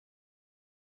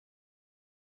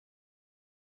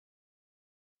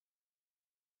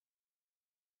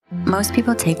Most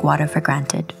people take water for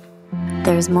granted.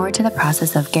 There is more to the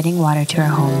process of getting water to our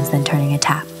homes than turning a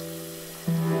tap.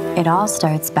 It all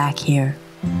starts back here,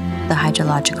 the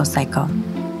hydrological cycle.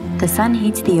 The sun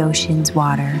heats the ocean's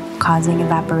water, causing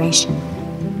evaporation.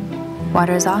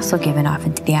 Water is also given off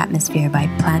into the atmosphere by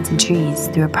plants and trees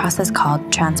through a process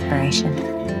called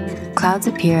transpiration. Clouds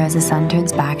appear as the sun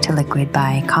turns back to liquid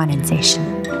by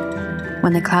condensation.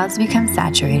 When the clouds become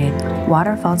saturated,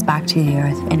 water falls back to the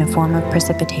earth in a form of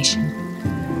precipitation,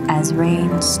 as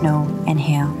rain, snow, and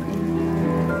hail.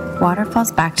 Water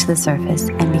falls back to the surface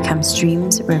and becomes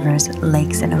streams, rivers,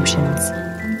 lakes, and oceans.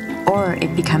 Or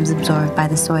it becomes absorbed by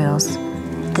the soils.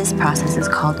 This process is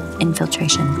called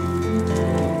infiltration.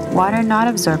 Water not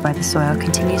absorbed by the soil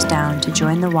continues down to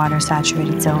join the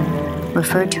water-saturated zone,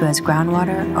 referred to as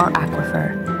groundwater or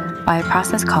aquifer, by a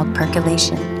process called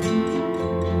percolation.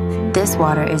 This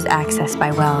water is accessed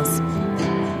by wells.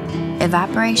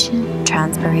 Evaporation,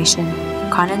 transpiration,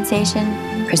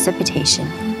 condensation, precipitation,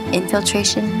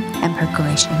 infiltration, and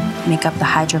percolation make up the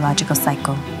hydrological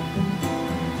cycle.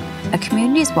 A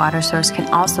community's water source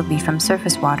can also be from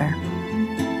surface water.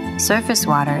 Surface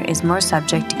water is more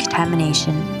subject to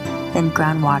contamination than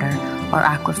groundwater or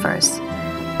aquifers,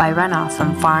 by runoff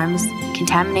from farms,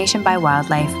 contamination by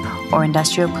wildlife, or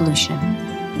industrial pollution.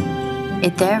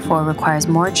 It therefore requires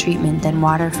more treatment than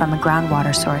water from a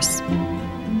groundwater source.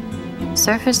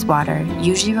 Surface water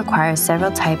usually requires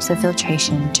several types of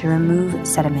filtration to remove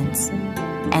sediments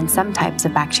and some types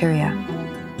of bacteria.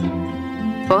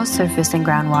 Both surface and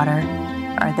groundwater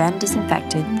are then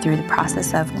disinfected through the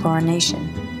process of chlorination.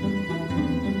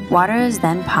 Water is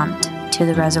then pumped to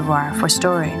the reservoir for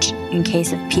storage in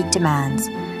case of peak demands,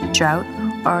 drought,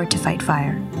 or to fight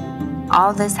fire.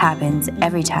 All this happens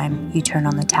every time you turn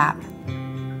on the tap.